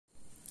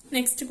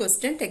Next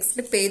question, text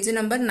page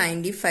number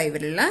 95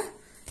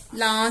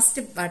 last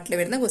part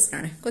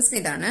question. Question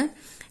idana.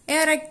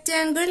 A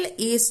rectangle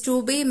is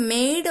to be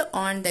made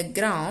on the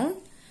ground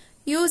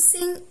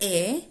using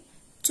a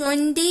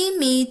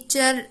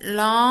 20-meter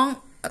long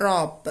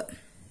rope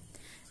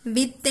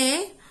with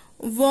a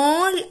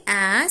wall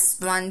as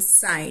one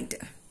side.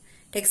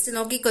 Text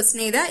നോക്കി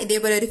question ചെയ്താ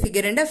ഇതേപോലെ ഒരു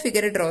figure ഉണ്ട്,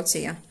 figure draw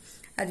ചെയ്യാം.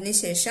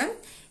 അതിനുശേഷം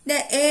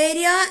the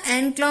area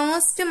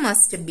enclosed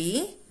must be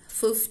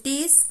 50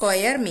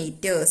 square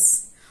meters.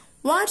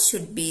 What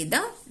should be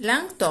the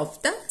length of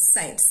the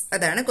sides?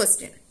 അതാണ്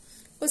question.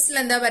 Question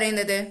എന്താ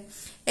പറയുന്നത്?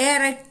 A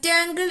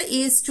rectangle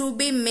is to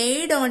be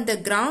made on the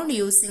ground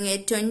using a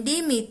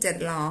 20-meter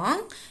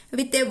long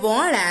with a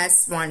wall as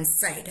one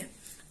side.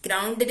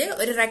 ഗ്രൗണ്ടില്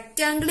ഒരു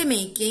rectangle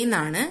make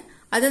ചെയ്യുന്നതാണ്.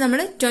 അത് നമ്മൾ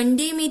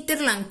 20 metre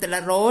length ഉള്ള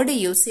road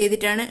use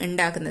ചെയ്തിട്ടാണ്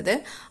ഉണ്ടാക്കുന്നത്.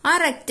 ആ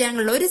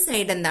റെക്ടാംഗിൾ ഒരു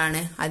സൈഡ്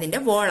എന്താണ്? അതിന്റെ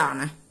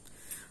വോളാണ്.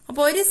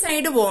 അപ്പൊ ഒരു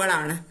സൈഡ്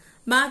വോളാണ്,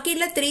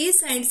 ബാക്കിയുള്ള 3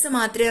 സൈഡ്സ്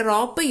മാത്രമേ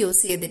റോപ്പ്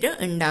യൂസ് ചെയ്തിട്ട്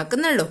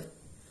ഉണ്ടാക്കുന്നുള്ളൂ.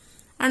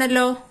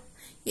 ആണല്ലോ?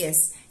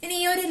 യെസ്. ഇനി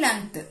ഈ ഒരു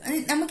ലെങ്ത്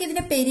നമുക്ക്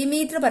ഇതിന്റെ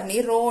പെരിമീറ്റർ പറഞ്ഞു.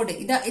 ഈ റോഡ്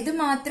ഇത്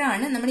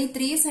മാത്രമാണ് നമ്മൾ ഈ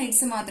 3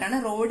 സൈഡ്സ് മാത്രമാണ്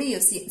റോഡ്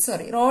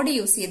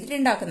യൂസ് ചെയ്തിട്ട്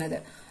ഉണ്ടാക്കുന്നത്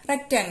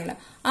റെക്ടാംഗിൾ.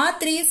 ആ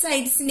 3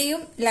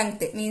 സൈഡ്സിന്റെയും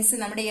ലെങ്ത്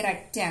മീൻസ് നമ്മുടെ ഈ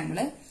റെക്ടാംഗിൾ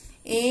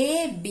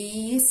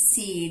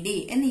ABCD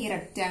എന്ന് ഈ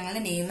റെക്ടാംഗിൾ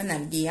നെയിം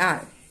നൽകിയാൽ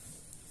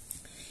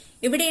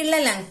ഇവിടെയുള്ള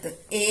length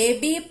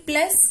AB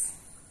plus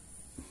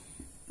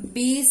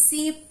BC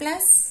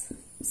plus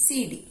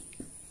CD.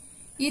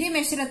 ഈ ഒരു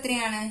മെഷർ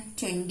എത്രയാണ്?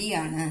 20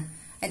 ആണ്.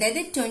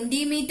 അതായത് 20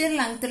 മീറ്റർ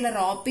ലെങ്ത് ഉള്ള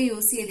റോപ്പ്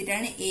യൂസ്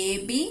ചെയ്തിട്ടാണ്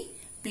AB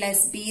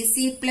plus BC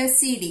plus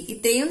CD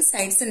ഇത്രയും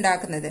സൈഡ്സ്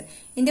ഉണ്ടാക്കുന്നത്.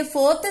 ഇതിന്റെ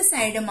 4th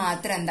സൈഡ്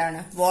മാത്രം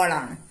എന്താണ്?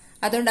 വോളാണ്.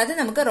 അതുകൊണ്ട് അത്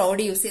നമുക്ക്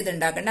റോഡ് യൂസ് ചെയ്ത്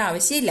ഉണ്ടാക്കേണ്ട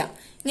ആവശ്യമില്ല.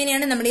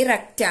 ഇങ്ങനെയാണ് നമ്മൾ ഈ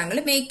റെക്ടാംഗിൾ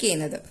മേക്ക്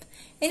ചെയ്യുന്നത്.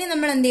 ഇനി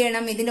നമ്മൾ എന്ത്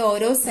ചെയ്യണം? ഇതിന്റെ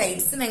ഓരോ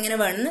സൈഡ്സും എങ്ങനെ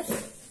വേണമെന്ന്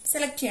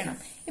സെലക്ട് ചെയ്യണം.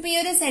 ഇപ്പൊ ഈ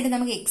ഒരു സൈഡ്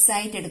നമുക്ക് X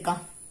ആയിട്ട് എടുക്കാം.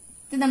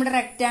 ഇത് നമ്മുടെ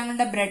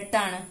റെക്ടാംഗിളിന്റെ ബ്രെഡ്ത്ത്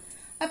ആണ്.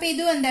 അപ്പൊ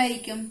ഇതും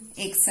എന്തായിരിക്കും?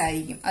 X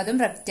ആയിരിക്കും. അതും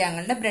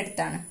റെക്ടാംഗിളിന്റെ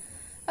ബ്രെഡ്ത്ത് ആണ്.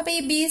 അപ്പൊ ഈ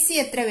BC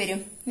എത്ര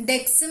വരും? ഇത്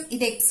Xും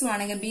ഇത് Xും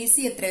ആണെങ്കിൽ BC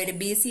എത്ര വരും?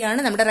 BC ആണ്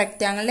നമ്മുടെ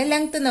റെക്ടാംഗിളിന്റെ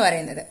ലെങ്ത് എന്ന്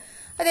പറയുന്നത്.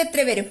 അത് എത്ര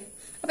വരും?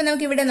 അപ്പൊ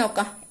നമുക്ക് ഇവിടെ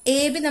നോക്കാം.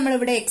 AB നമ്മൾ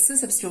ഇവിടെ X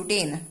സബ്സ്റ്റിറ്റ്യൂട്ട്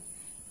ചെയ്യുന്നു.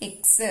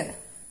 X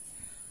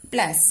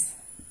പ്ലസ്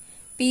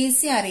BC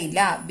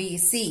അറിയില്ല,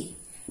 BC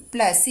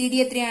പ്ലസ് CD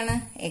എത്രയാണ്?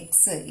 X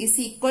ഈസ്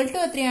ഈക്വൽ ടു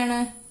എത്രയാണ്?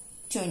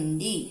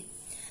 20.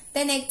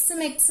 ദെൻ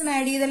Xും Xും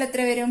ആഡ് ചെയ്താൽ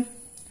എത്ര വരും?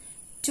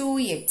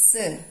 2X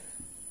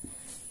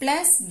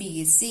plus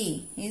BC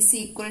is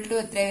equal to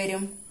എത്ര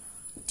വരും?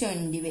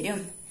 20 വരും.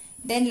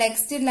 ദെൻ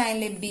നെക്സ്റ്റ്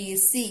ലൈനിൽ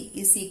BC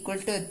ഈസ് ഈക്വൽ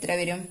ടു എത്ര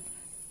വരും?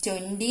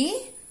 20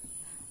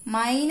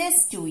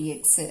 മൈനസ്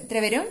 2X എത്ര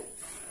വരും?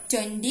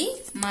 20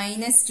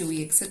 മൈനസ്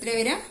 2X എത്ര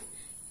വരും?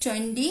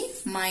 20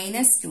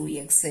 മൈനസ്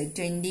 2X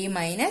 20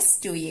 മൈനസ്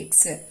 2X.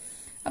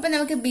 അപ്പൊ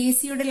നമുക്ക്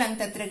BCയുടെ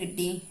ലെങ്ത് എത്ര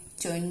കിട്ടി?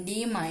 20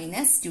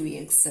 മൈനസ്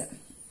 2X.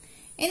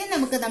 ഇനി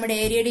നമുക്ക് നമ്മുടെ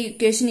ഏരിയയുടെ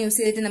ഇക്വേഷൻ യൂസ്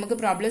ചെയ്തിട്ട് നമുക്ക്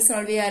പ്രോബ്ലം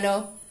സോൾവ് ചെയ്യാലോ.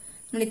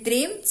 നമ്മൾ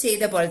ഇത്രയും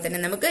ചെയ്ത പോലെ തന്നെ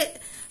നമുക്ക്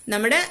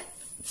നമ്മുടെ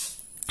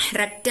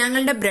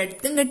റെക്ടാംഗിളിന്റെ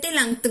ബ്രെഡ്ത്തും കിട്ടി,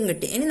 ലെങ്ത്തും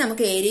കിട്ടി. ഇനി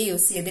നമുക്ക് ഏരിയ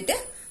യൂസ് ചെയ്തിട്ട്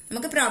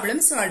നമുക്ക് പ്രോബ്ലം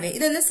സോൾവ് ചെയ്യാം.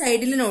 ഇതൊന്ന്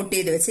സൈഡിൽ നോട്ട്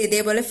ചെയ്ത് വെച്ച്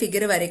ഇതേപോലെ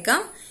ഫിഗർ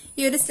വരയ്ക്കാം.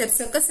 ഈ ഒരു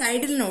സ്റ്റെപ്സ് ഒക്കെ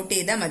സൈഡിൽ നോട്ട്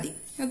ചെയ്താൽ മതി.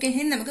 ഓക്കെ,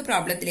 ഇനി നമുക്ക്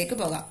പ്രോബ്ലത്തിലേക്ക്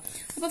പോകാം.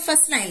 അപ്പൊ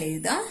ഫസ്റ്റ് ലൈനിൽ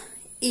എഴുതാം.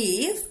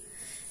 If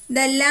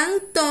the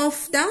length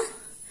of the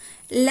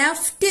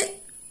left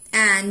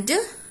and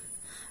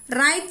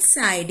right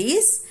side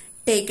is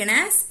taken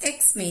as X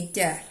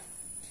meter.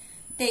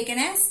 Taken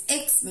as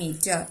X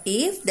meter.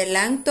 If the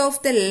length of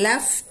the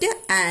left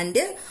and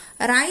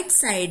right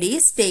side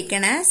is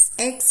taken as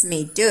X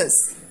meters,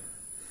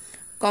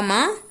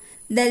 comma,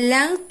 the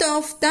length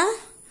of the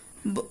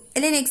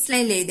next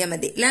line എഴുതിയാൽ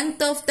മതി.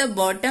 Length of the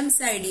bottom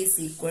side is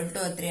equal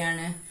to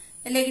എത്രയാണ്?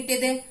 അല്ലേ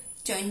കിട്ടിയത്?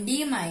 20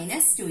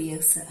 minus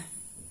 2X.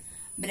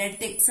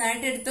 Breadth X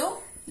ആയിട്ട് എടുത്തു.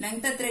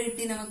 Length എത്ര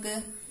കിട്ടി നമുക്ക്?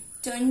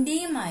 20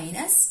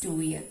 മൈനസ്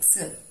 2X.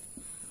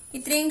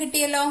 ഇത്രയും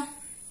കിട്ടിയല്ലോ.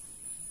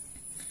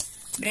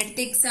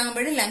 ബ്രെഡ്ത്ത് X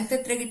ആകുമ്പോൾ ലെങ്ത്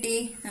എത്ര കിട്ടി?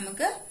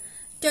 നമുക്ക്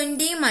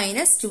 20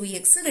 മൈനസ്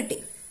 2X കിട്ടി.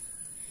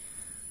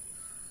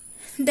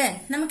 ദെൻ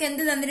നമുക്ക്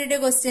എന്ത് തന്നിട്ടുണ്ട്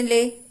ക്വസ്റ്റ്യനില്?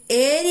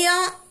 ഏരിയ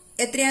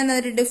എത്രയാന്ന്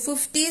തന്നിട്ടുണ്ട്?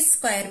 50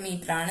 സ്ക്വയർ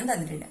മീറ്റർ ആണ്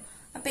തന്നിട്ടുണ്ട്.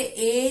 അപ്പൊ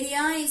ഏരിയ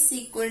ഈസ്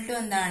ഈക്വൽ ടു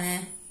എന്താണ്?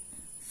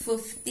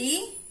 50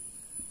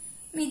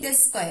 മീറ്റർ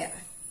സ്ക്വയർ.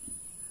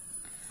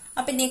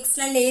 അപ്പൊ നെക്സ്റ്റ്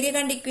ലൈനിൽ ഏരിയ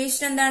കണ്ട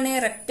ഇക്വേഷൻ എന്താണ്?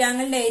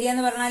 റെക്ടാംഗിളിന്റെ ഏരിയ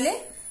എന്ന് പറഞ്ഞാല്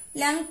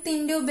ലെങ്ത്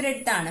ഇൻറ്റു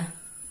ബ്രെഡ്ത്ത് ആണ്.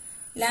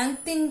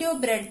 ലെങ്ത് ഇൻറ്റു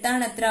ബ്രെഡ്ത്ത്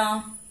ആണ് എത്ര?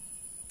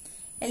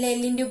 L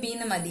ഇൻറ്റു B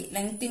എന്ന് മതി.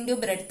 ലെങ്ത് ഇൻറ്റു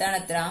ബ്രെഡ്ത്ത് ആണ്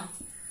എത്ര?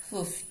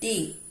 50.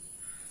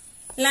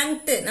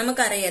 ലെങ്ത്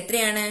നമുക്കറിയാം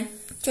എത്രയാണ്?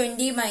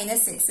 20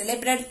 മൈനസ് X അല്ലെ?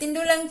 ബ്രെഡ്ത്ത്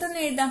ഇൻറ്റു ലെങ്ത് എന്ന്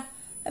എഴുതാം.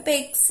 അപ്പൊ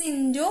X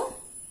into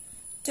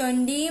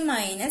 20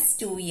 minus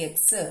 2X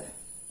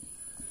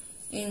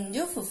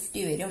into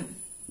 50 വരും.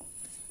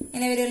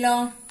 ഇങ്ങനെ വരുമല്ലോ.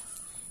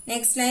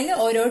 നെക്സ്റ്റ് ലൈനിൽ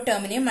ഓരോ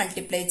ടേമിനെയും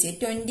മൾട്ടിപ്ലൈ ചെയ്യും.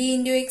 20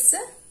 into X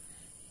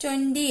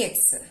 20X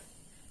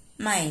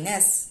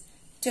minus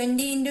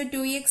 20 into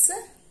 2X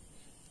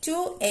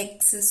 2X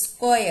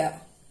square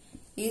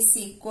is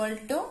equal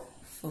to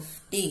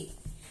 50.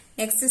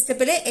 Next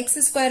സ്റ്റെപ്പില് X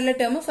സ്ക്വയറിലെ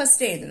term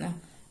first എഴുതുന്നു.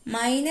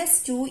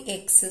 minus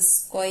 2x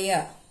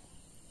square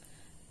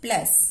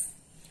plus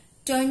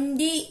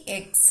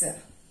 20x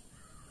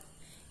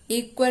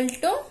equal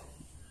to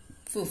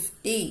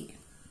 50.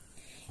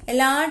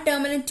 എല്ലാ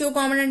ടേമിലും 2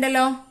 കോമൺ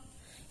ഉണ്ടല്ലോ.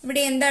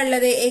 ഇവിടെ എന്താ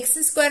ഉള്ളത്?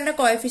 എക്സ് സ്ക്വയറിന്റെ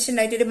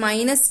കോഎഫിഷ്യന്റ് ആയിട്ട് ഒരു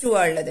 -2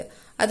 ആ ഉള്ളത്.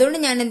 അതുകൊണ്ട്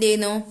ഞാൻ എന്ത്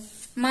ചെയ്യുന്നു?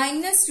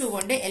 -2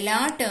 കൊണ്ട് എല്ലാ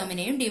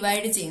ടേമിനെയും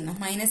ഡിവൈഡ് ചെയ്യുന്നു.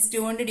 -2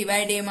 കൊണ്ട്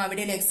ഡിവൈഡ് ചെയ്യുമ്പോൾ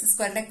അവിടെ എക്സ്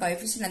സ്ക്വയറിന്റെ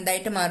കോഎഫിഷ്യന്റ്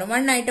എന്തായിട്ട് മാറും?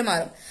 1 ആയിട്ട്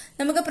മാറും.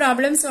 നമുക്ക്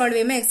പ്രോബ്ലം സോൾവ്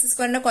ചെയ്യുമ്പോൾ എക്സ്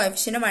സ്ക്വയറിന്റെ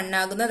കോഎഫിഷ്യന്റ് 1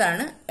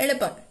 ആകുന്നതാണ്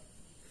എളുപ്പം.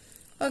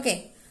 ഓക്കെ,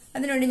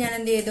 അതിനുവേണ്ടി ഞാൻ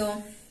എന്ത് ചെയ്തു?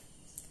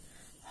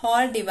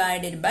 Whole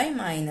divided by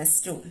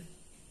 -2.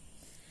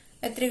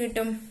 എത്ര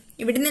കിട്ടും?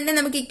 ഇവിടെ തന്നെ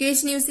നമുക്ക്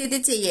ഇക്വേഷൻ യൂസ് ചെയ്ത്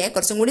ചെയ്യേ,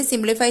 കുറച്ചും കൂടി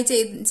സിംപ്ലിഫൈ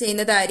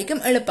ചെയ്യുന്നതായിരിക്കും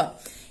എളുപ്പം.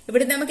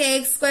 ഇവിടെ നമുക്ക്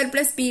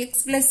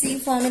ax²+bx+c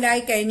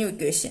ഫോമിലായി കഴിഞ്ഞു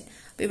ഇക്വേഷൻ.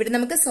 അപ്പൊ ഇവിടെ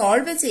നമുക്ക്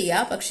സോൾവ്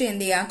ചെയ്യാം. പക്ഷെ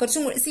എന്ത് ചെയ്യാം?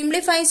 കുറച്ചും കൂടി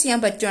സിംപ്ലിഫൈ ചെയ്യാൻ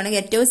പറ്റുവാണെങ്കിൽ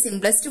ഏറ്റവും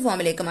സിംപ്ലസ്റ്റ്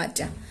ഫോമിലേക്ക്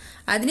മാറ്റാം.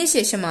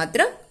 അതിനുശേഷം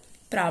മാത്രം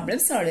പ്രോബ്ലം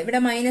സോൾവ്. ഇവിടെ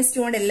 -2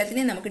 കൊണ്ട്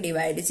എല്ലാത്തിനെയും നമുക്ക്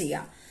ഡിവൈഡ്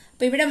ചെയ്യാം.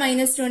 അപ്പൊ ഇവിടെ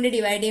 -2 കൊണ്ട്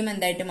ഡിവൈഡ് ചെയ്യുമ്പോൾ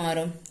എന്തായിട്ട്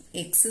മാറും?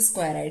 x²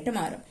 ആയിട്ട്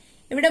മാറും.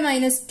 ഇവിടെ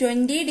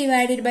 -20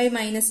 ഡിവൈഡഡ് ബൈ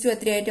 -2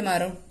 എത്രയായിട്ട്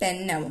മാറും?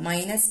 10 ആവും,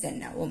 -10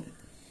 ആവും.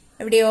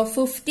 എവിടെയോ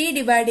 50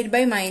 ഡിവൈഡഡ്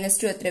ബൈ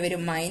 -2 എത്ര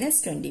വരും?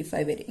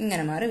 -25 വരും.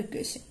 ഇങ്ങനെ മാറും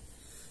ഇക്വേഷൻ.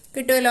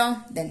 കിട്ടുമല്ലോ.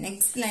 ദെൻ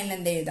നെക്സ്റ്റ് ലൈനിൽ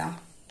എന്ത് എഴുതാം?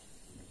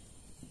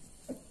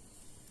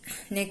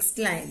 നെക്സ്റ്റ്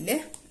ലൈനിൽ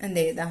എന്ത്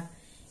എഴുതാം?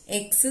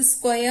 x²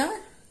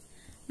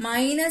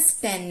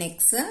 -10x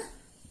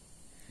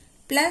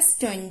പ്ലസ്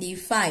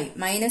 25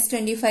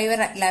 -25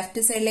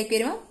 ലെഫ്റ്റ് സൈഡിലേക്ക്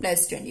വരുമ്പോൾ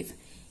 +25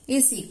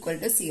 ഈസ് ഈക്വൽ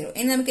ടു 0.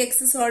 ഇനി നമുക്ക്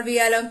എക്സ് സോൾവ്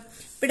ചെയ്യാലോ.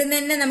 ഇവിടെ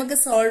തന്നെ നമുക്ക്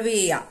സോൾവ്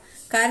ചെയ്യാം.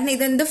 കാരണം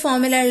ഇതെന്ത്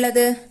ഫോമിലാ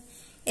ഉള്ളത്?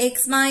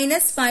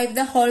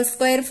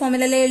 x-5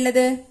 ഫോമിലല്ലേ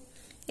ഉള്ളത്?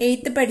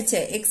 8th പഠിച്ച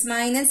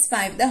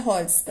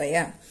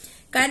x-5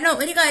 കാരണം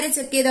ഒരു കാര്യം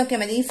ചെക്ക് ചെയ്ത് നോക്കിയാൽ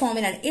മതി. ഈ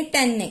ഫോമിലാണ്. ഈ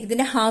 10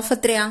 ഇതിന്റെ ഹാഫ്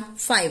എത്രയാ?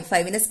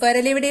 5ന്റെ സ്ക്വയർ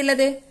അല്ലേ ഇവിടെ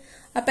ഉള്ളത്?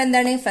 അപ്പൊ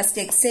എന്താണ്? ഫസ്റ്റ്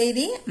എക്സ്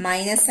എഴുതി,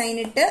 മൈനസ് സൈൻ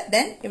ഇട്ട്,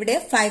 ദെൻ ഇവിടെ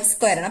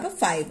 5² ആണ്. അപ്പൊ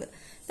 5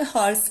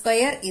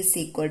 ഹോൾ² ഈസ്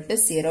ഈക്വൽ ടു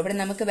 0. ഇവിടെ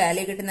നമുക്ക്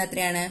വാല്യൂ കിട്ടുന്ന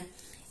എത്രയാണ്?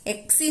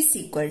 x is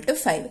equal to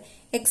 5.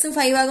 x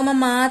 5 ആകുമ്പോൾ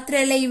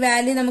മാത്രമല്ലേ ഈ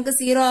വാല്യൂ നമുക്ക്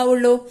 0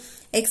 ആവുള്ളൂ.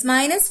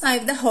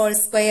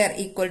 x-5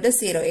 equal to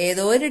 0.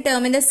 ഏതോ ഒരു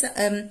ടേമിന്റെ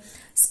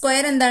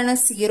സ്ക്വയർ എന്താണ്?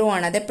 0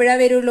 ആണ്. അതെപ്പോഴാ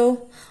വരുള്ളൂ?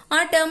 ആ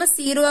ടേം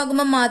 0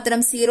 ആകുമ്പോൾ മാത്രം.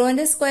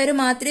 0ന്റെ സ്ക്വയർ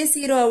മാത്രമേ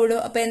 0 ആവുള്ളൂ.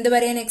 അപ്പൊ എന്ത്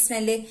പറയാൻ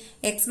next?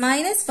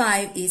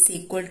 x-5 is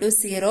equal to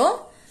 0.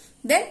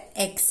 Then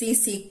x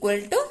is equal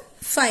to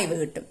 5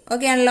 കിട്ടും.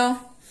 ഓക്കെ ആണല്ലോ.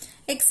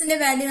 എക്സിന്റെ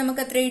വാല്യൂ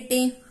നമുക്ക് എത്ര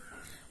കിട്ടി?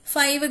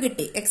 5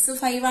 കിട്ടി. x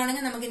 5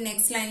 ആണെങ്കിൽ നമുക്ക്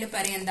നെക്സ്റ്റ് ലൈനിൽ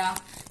പറയാം എന്താ?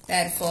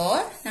 therefore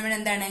നമ്മൾ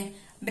എന്താണ്?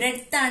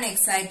 ബ്രെഡ്ത്ത് ആണ് x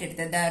ആയിട്ട്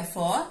എടുത്തത്.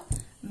 therefore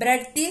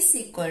breadth is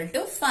equal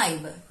to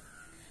 5.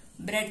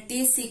 breadth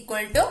is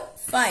equal to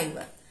 5.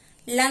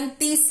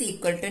 length is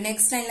equal to,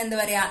 next ലൈനിൽ എന്താ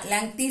പറയാ?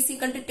 length is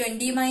equal to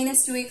 20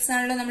 - 2x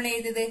ആണല്ലോ നമ്മൾ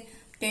എഴുതിയത്.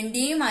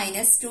 20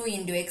 - 2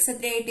 into x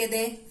എത്ര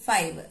കിട്ടിയത്?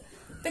 5.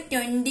 ഇപ്പൊ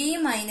 20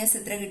 മൈനസ്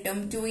എത്ര കിട്ടും?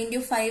 2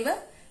 into 5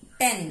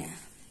 10.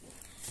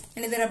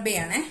 ഇനി ഇത് റബ്ബ്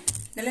ചെയ്യണേ.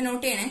 ഇതെല്ലാം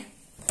നോട്ട് ചെയ്യണേ.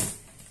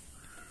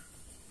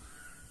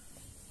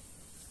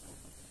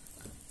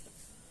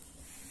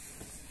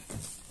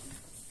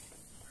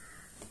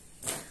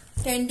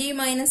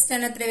 -20 -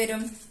 10 എത്ര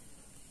വരും?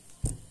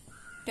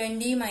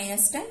 20 -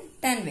 10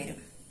 10 വരും.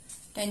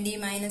 20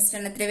 -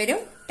 10 എത്ര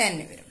വരും?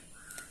 10 വരും.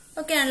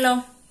 ഓക്കെ ആണല്ലോ.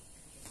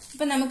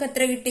 അപ്പൊ നമുക്ക്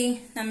എത്ര കിട്ടി?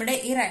 നമ്മുടെ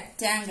ഈ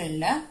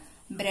റെക്ടാങ്കിളില്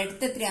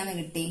ബ്രെഡ്ത്ത് എത്രയാണെന്ന്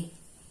കിട്ടി?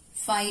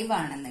 5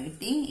 ആണെന്ന്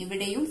കിട്ടി.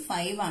 ഇവിടെയും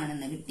 5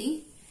 ആണെന്ന് കിട്ടി.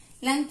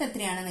 ലെങ്ത്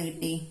എത്രയാണെന്ന്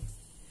കിട്ടി?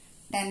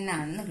 10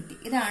 ആണെന്ന് കിട്ടി.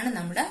 ഇതാണ്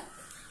നമ്മുടെ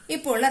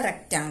ഇപ്പോൾ ഉള്ള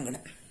റെക്ടാങ്കിൾ.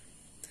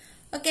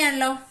 ഓക്കെ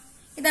ആണല്ലോ.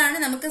 ഇതാണ്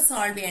നമുക്ക്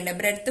സോൾവ് ചെയ്യേണ്ടത്.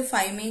 ബ്രെഡ്ത്ത്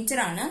 5 മീറ്റർ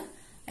ആണ്.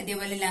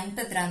 അതേപോലെ ലെങ്ത്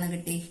എത്രയാണെന്ന്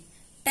കിട്ടി?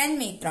 10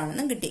 മീറ്റർ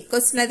ആണെന്നും കിട്ടി.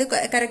 ക്വസ്റ്റ്യൻ അത്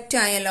കറക്റ്റ്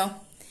ആയല്ലോ.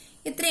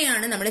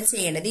 ഇത്രയാണ് നമ്മൾ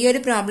ചെയ്യേണ്ടത്. ഈ ഒരു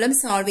പ്രോബ്ലം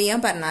സോൾവ് ചെയ്യാൻ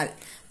പറഞ്ഞാൽ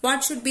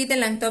what should be the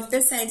length of the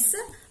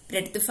sides?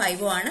 Breadth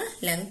 5 ആണ്,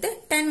 ലെങ്ത്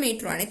 10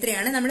 മീറ്റർ ആണ്.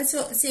 ഇത്രയാണ് നമ്മൾ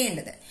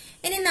ചെയ്യേണ്ടത്.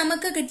 ഇനി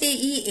നമുക്ക് കിട്ടിയ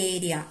ഈ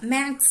ഏരിയ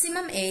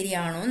മാക്സിമം ഏരിയ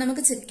ആണോ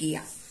നമുക്ക് ചെക്ക്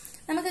ചെയ്യാം.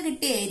 നമുക്ക്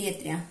കിട്ടിയ ഏരിയ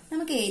എത്രയാ?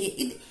 നമുക്ക് ഏരിയ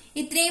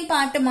ഇത്രയും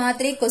പാർട്ട്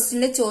മാത്രമേ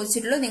ക്വസ്റ്റ്യനിൽ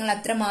ചോദിച്ചിട്ടുള്ളൂ. നിങ്ങൾ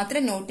അത്ര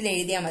മാത്രം നോട്ടിൽ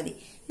എഴുതിയാൽ മതി.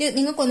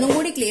 നിങ്ങൾക്ക് ഒന്നും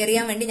കൂടി ക്ലിയർ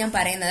ചെയ്യാൻ വേണ്ടി ഞാൻ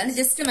പറയുന്നതാണ്.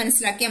 ജസ്റ്റ്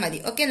മനസ്സിലാക്കിയാൽ മതി.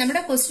 ഓക്കെ,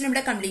 നമ്മുടെ ക്വസ്റ്റ്യൻ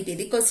ഇവിടെ കംപ്ലീറ്റ്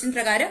ചെയ്തു. ക്വസ്റ്റ്യൻ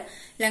പ്രകാരം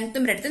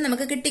ലെങ്ത്തും ബ്രെഡ്ത്തും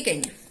നമുക്ക്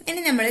കിട്ടിക്കഴിഞ്ഞു.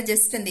 ഇനി നമ്മൾ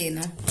ജസ്റ്റ് എന്ത്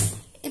ചെയ്യുന്നു?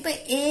 ഇപ്പൊ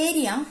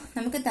ഏരിയ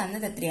നമുക്ക്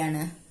തന്നത്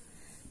എത്രയാണ്?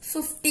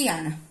 50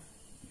 ആണ്.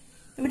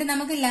 ഇവിടെ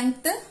നമുക്ക്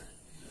ലെങ്ത്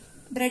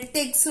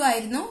ബ്രെഡ്ത്ത് എക്സും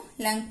ആയിരുന്നു.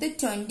 ലെങ്ത്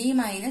 20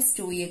 -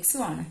 2x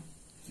ആണ്.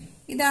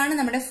 ഇതാണ്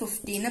നമ്മുടെ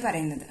 50 എന്ന്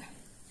പറയുന്നത്.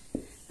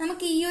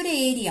 നമുക്ക് ഈ ഒരു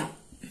ഏരിയ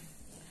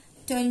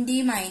 20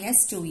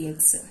 - 2x,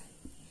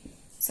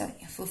 സോറി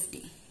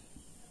 50,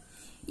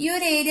 ഈ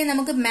ഒരു ഏരിയ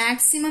നമുക്ക്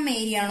മാക്സിമം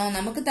ഏരിയ ആണോ?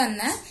 നമുക്ക്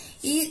തന്ന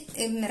ഈ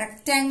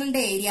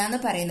റെക്ടാങ്കിളിന്റെ ഏരിയ എന്ന്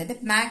പറയുന്നത്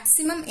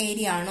മാക്സിമം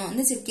ഏരിയ ആണോ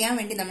എന്ന് ചെക്ക് ചെയ്യാൻ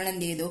വേണ്ടി നമ്മൾ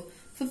എന്ത് ചെയ്തു?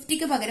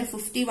 50ക്ക് പകരം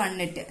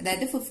 51 ഇട്ട്,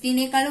 അതായത്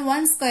 50നേക്കാൾ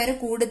 1 സ്ക്വയർ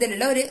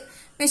കൂടുതലുള്ള ഒരു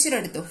മെഷർ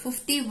എടുത്തു.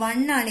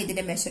 51 ആണ്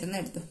ഇതിന്റെ മെഷർ എന്ന്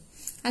എടുത്തു.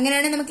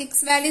 അങ്ങനെയാണെങ്കിൽ നമുക്ക്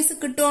എക്സ് വാല്യൂസ്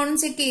കിട്ടുമോന്നും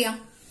ചെക്ക് ചെയ്യാം.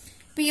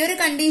 അപ്പൊ ഈ ഒരു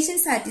കണ്ടീഷൻ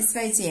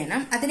സാറ്റിസ്ഫൈ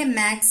ചെയ്യണം. അതിന്റെ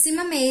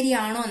മാക്സിമം ഏരിയ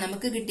ആണോ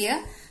നമുക്ക് കിട്ടിയ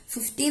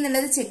 50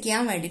 എന്നുള്ളത് ചെക്ക്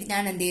ചെയ്യാൻ വേണ്ടിയിട്ട്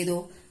ഞാൻ എന്ത് ചെയ്തു?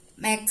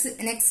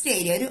 നെക്സ്റ്റ്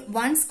ഏരിയ ഒരു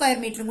 1 സ്ക്വയർ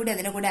മീറ്ററും കൂടി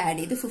അതിന്റെ കൂടെ ആഡ്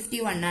ചെയ്ത്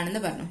 51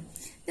 ആണെന്ന് പറഞ്ഞു.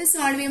 ഇത്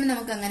സോൾവ് ചെയ്യുമ്പോൾ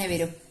നമുക്ക് അങ്ങനെ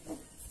വരും.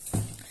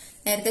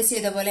 നേരത്തെ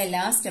ചെയ്ത പോലെ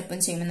എല്ലാ സ്റ്റെപ്പും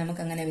ചെയ്യുമ്പോൾ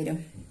നമുക്ക് അങ്ങനെ വരും.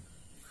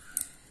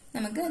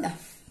 നമുക്ക് ഇതാ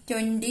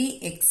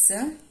 20x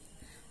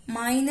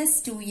minus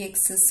 2x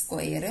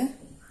square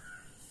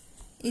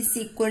is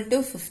equal to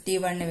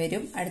 51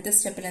 വരും. അടുത്ത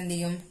സ്റ്റെപ്പിൽ എന്ത്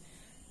ചെയ്യും?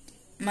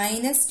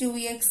 Minus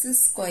 2x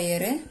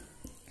square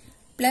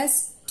plus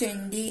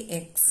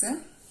 20x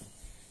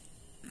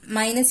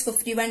minus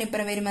 51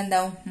 ഇപ്പുറം വരുമ്പോൾ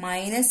എന്താവും?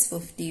 മൈനസ്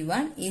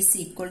 51 ഈസ്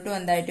ഈക്വൽ ടു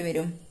എന്തായിട്ട്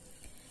വരും?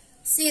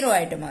 0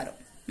 ആയിട്ട് മാറും.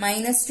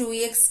 Minus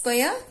 2x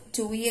square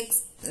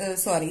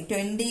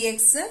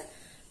 20x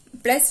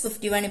plus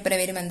 51 ഇപ്പുറം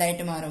വരുമ്പോൾ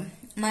എന്തായിട്ട് മാറും?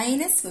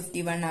 മൈനസ്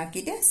 51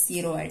 ആക്കിയിട്ട്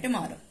 0 ആയിട്ട്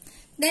മാറും.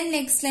 ദെൻ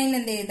നെക്സ്റ്റ് ലൈനിൽ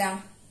എന്ത് ചെയ്താ?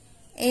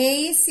 a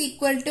is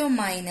equal to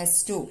minus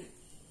 2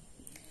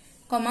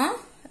 comma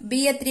b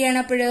എത്രയാണ്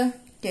അപ്പോഴ്?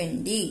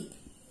 20.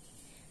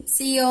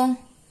 സിയോ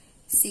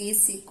c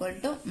is equal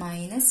to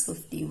minus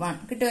 51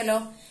 കിട്ടുമല്ലോ.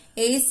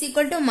 a is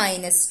equal to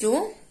minus 2,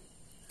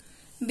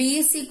 b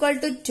is equal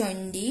to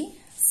 20,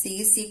 c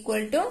is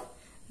equal to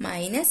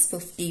minus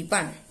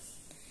 51.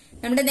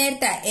 നമ്മുടെ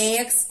നേരത്തെ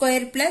ax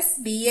square plus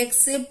bx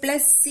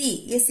plus c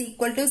is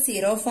equal to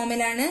 0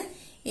 ഫോമിലാണ്.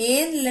 a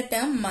ലുള്ള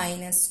term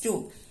minus 2,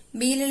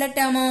 b ലുള്ള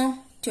ടേമോ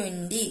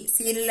 20,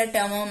 c ലുള്ള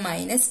ടേമോ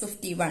minus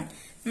 51.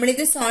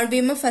 നമ്മളിത് solve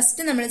ചെയ്യുമ്പോൾ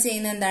first നമ്മൾ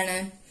ചെയ്യുന്നത് എന്താണ്?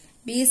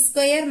 B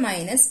square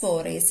minus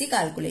 4ac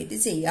calculate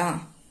ചെയ്യാം.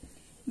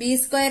 ബി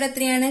സ്ക്വയർ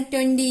എത്രയാണ്?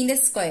 20ന്റെ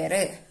സ്ക്വയർ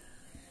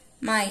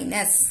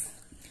മൈനസ്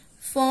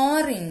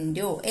 4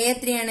 ഇൻറ്റു എ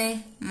എത്രയാണ്?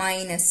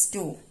 മൈനസ്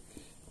 2,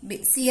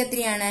 സി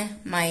എത്രയാണ്?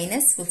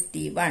 മൈനസ്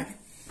 51.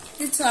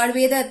 ഇത് സോൾവ്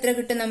ചെയ്താൽ എത്ര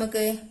കിട്ടും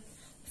നമുക്ക്?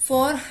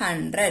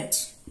 400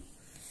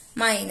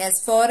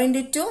 മൈനസ് 4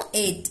 ഇൻറ്റു 2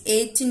 8,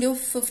 8 ഇൻറ്റു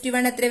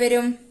 51 എത്ര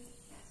വരും?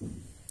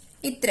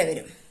 ഇത്ര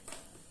വരും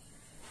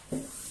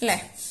അല്ലേ?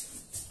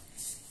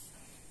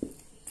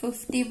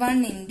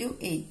 51 ഇൻറ്റു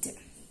 8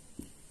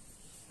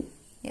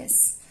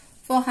 യെസ്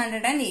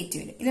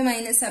 408 വരും. ഇത്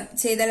മൈനസ്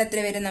ചെയ്താൽ എത്ര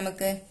വരും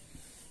നമുക്ക്?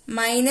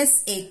 മൈനസ്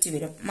 8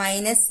 വരും.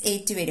 മൈനസ്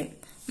 8 വരും.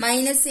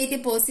 മൈനസ് 8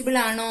 പോസിബിൾ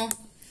ആണോ?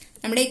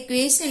 നമ്മുടെ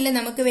ഇക്വേഷനിൽ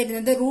നമുക്ക്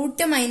വരുന്നത്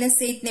റൂട്ട് മൈനസ്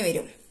 8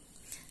 വരും.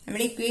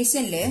 നമ്മുടെ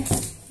ഇക്വേഷനിൽ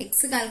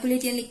എക്സ്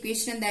കാൽക്കുലേറ്റ് ചെയ്യാൻ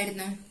ഇക്വേഷൻ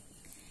എന്തായിരുന്നു?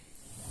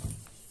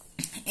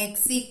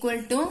 X equal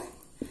to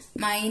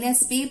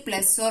minus B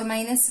plus or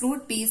minus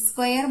root B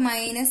square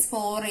minus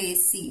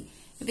 4ac.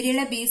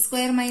 ഇവരുള്ള B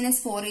square minus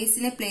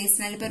 4ac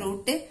പ്ലേസിനാൽ ഇപ്പൊ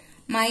റൂട്ട്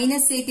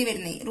മൈനസ് 8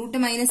 വരുന്നത്. റൂട്ട്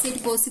മൈനസ്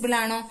 8 പോസിബിൾ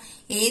ആണോ?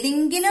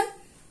 ഏതെങ്കിലും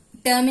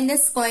ടേമിന്റെ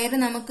സ്ക്വയർ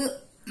നമുക്ക്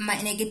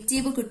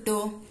നെഗറ്റീവ്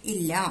കിട്ടുമോ?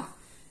 ഇല്ല.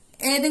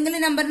 ഏതെങ്കിലും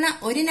നമ്പറിന്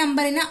ഒരു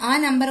നമ്പറിന് ആ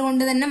നമ്പർ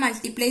കൊണ്ട് തന്നെ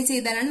മൾട്ടിപ്ലൈ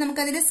ചെയ്താലാണ്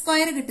നമുക്ക് അതിന്റെ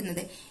സ്ക്വയർ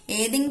കിട്ടുന്നത്.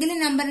 ഏതെങ്കിലും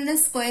നമ്പറിന്റെ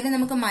സ്ക്വയർ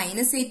നമുക്ക്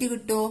മൈനസ് 8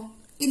 കിട്ടുമോ?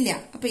 ഇല്ല.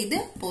 അപ്പൊ ഇത്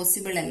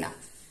പോസിബിൾ അല്ല.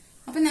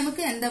 അപ്പൊ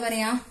നമുക്ക് എന്താ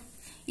പറയാ?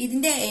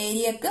 ഇതിന്റെ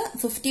ഏരിയക്ക്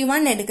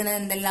 51 എടുക്കുന്നത്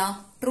എന്തല്ല?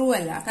 ട്രൂ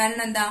അല്ല.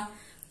 കാരണം എന്താ?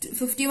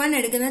 51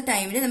 എടുക്കുന്ന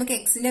ടൈമിൽ നമുക്ക്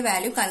എക്സിന്റെ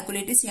വാല്യൂ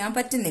കാൽക്കുലേറ്റ് ചെയ്യാൻ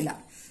പറ്റുന്നില്ല.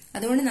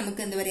 അതുകൊണ്ട്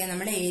നമുക്ക് എന്താ പറയാ?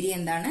 നമ്മുടെ ഏരിയ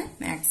എന്താണ്?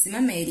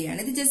 മാക്സിമം ഏരിയ ആണ്.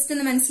 ഇത് ജസ്റ്റ്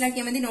ഒന്ന്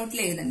മനസ്സിലാക്കിയാൽ മതി.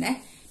 നോട്ടിൽ എഴുതണ്ടേ.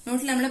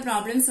 നോട്ടിൽ നമ്മൾ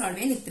പ്രോബ്ലം സോൾവ്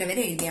ചെയ്യാൻ ഇത്ര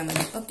വരെ എഴുതിയാൽ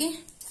മതി. ഓക്കെ.